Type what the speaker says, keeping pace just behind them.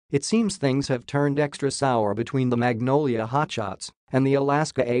It seems things have turned extra sour between the Magnolia Hotshots and the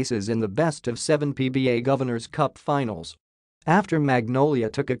Alaska Aces in the best-of-7 PBA Governors Cup Finals. After Magnolia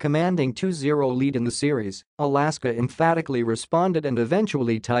took a commanding 2-0 lead in the series, Alaska emphatically responded and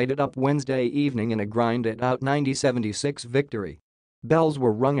eventually tied it up Wednesday evening in a grind-it-out 90-76 victory. Bells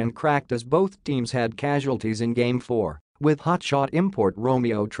were rung and cracked as both teams had casualties in Game 4, with Hotshot import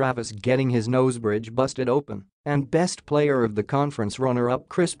Romeo Travis getting his nosebridge busted open and best player of the conference runner-up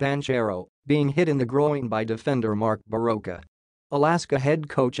Chris Banchero being hit in the groin by defender Mark Barroca. Alaska head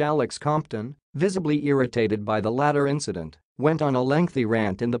coach Alex Compton, visibly irritated by the latter incident, went on a lengthy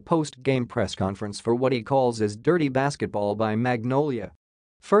rant in the post-game press conference for what he calls his dirty basketball by Magnolia.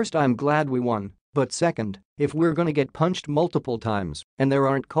 "First, I'm glad we won, but second, if we're gonna get punched multiple times and there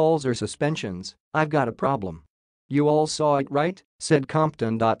aren't calls or suspensions, I've got a problem. You all saw it, right?" said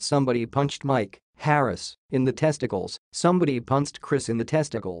Compton. "Somebody punched Mike Harris in the testicles, somebody punched Chris in the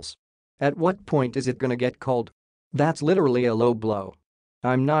testicles. At what point is it gonna get called? That's literally a low blow.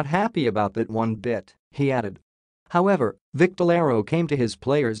 I'm not happy about that one bit," he added. However, Victolero came to his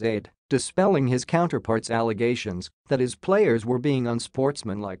players' aid, dispelling his counterpart's allegations that his players were being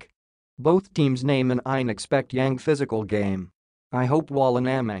unsportsmanlike. "Both teams name an expect yang physical game. I hope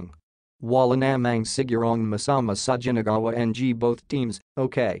Walanamang Sigurong Masama Sajinagawa ng both teams,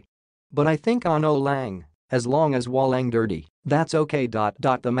 okay. But I think Ano Lang, as long as Walang dirty, that's okay.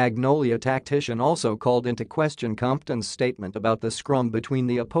 The Magnolia tactician also called into question Compton's statement about the scrum between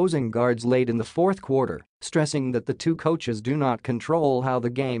the opposing guards late in the fourth quarter, stressing that the two coaches do not control how the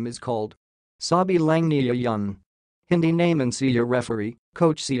game is called. "Sabi lang niya yun. Hindi naman siya referee,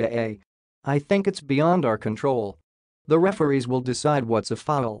 Coach Cia. I think it's beyond our control. The referees will decide what's a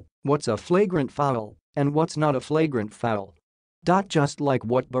foul, what's a flagrant foul, and what's not a flagrant foul." Just like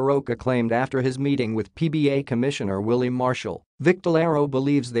what Barroca claimed after his meeting with PBA Commissioner Willie Marshall, Victolero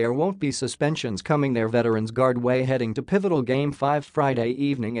believes there won't be suspensions coming their veterans guard way heading to pivotal Game 5 Friday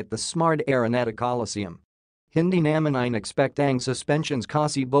evening at the Smart Araneta Coliseum. "Hindi naman expect ang suspensions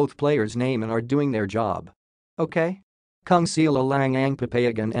kasi both players name and are doing their job. Okay? Kung sila lang ang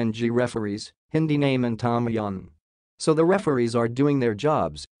papayagan ng referees, hindi naman tama yun. So the referees are doing their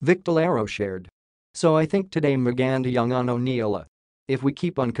jobs," Victolero shared. "So I think today maganda yung ano nila. If we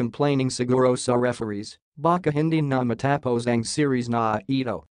keep on complaining siguro sa referees, baka hindi na matapos ang series na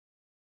ito."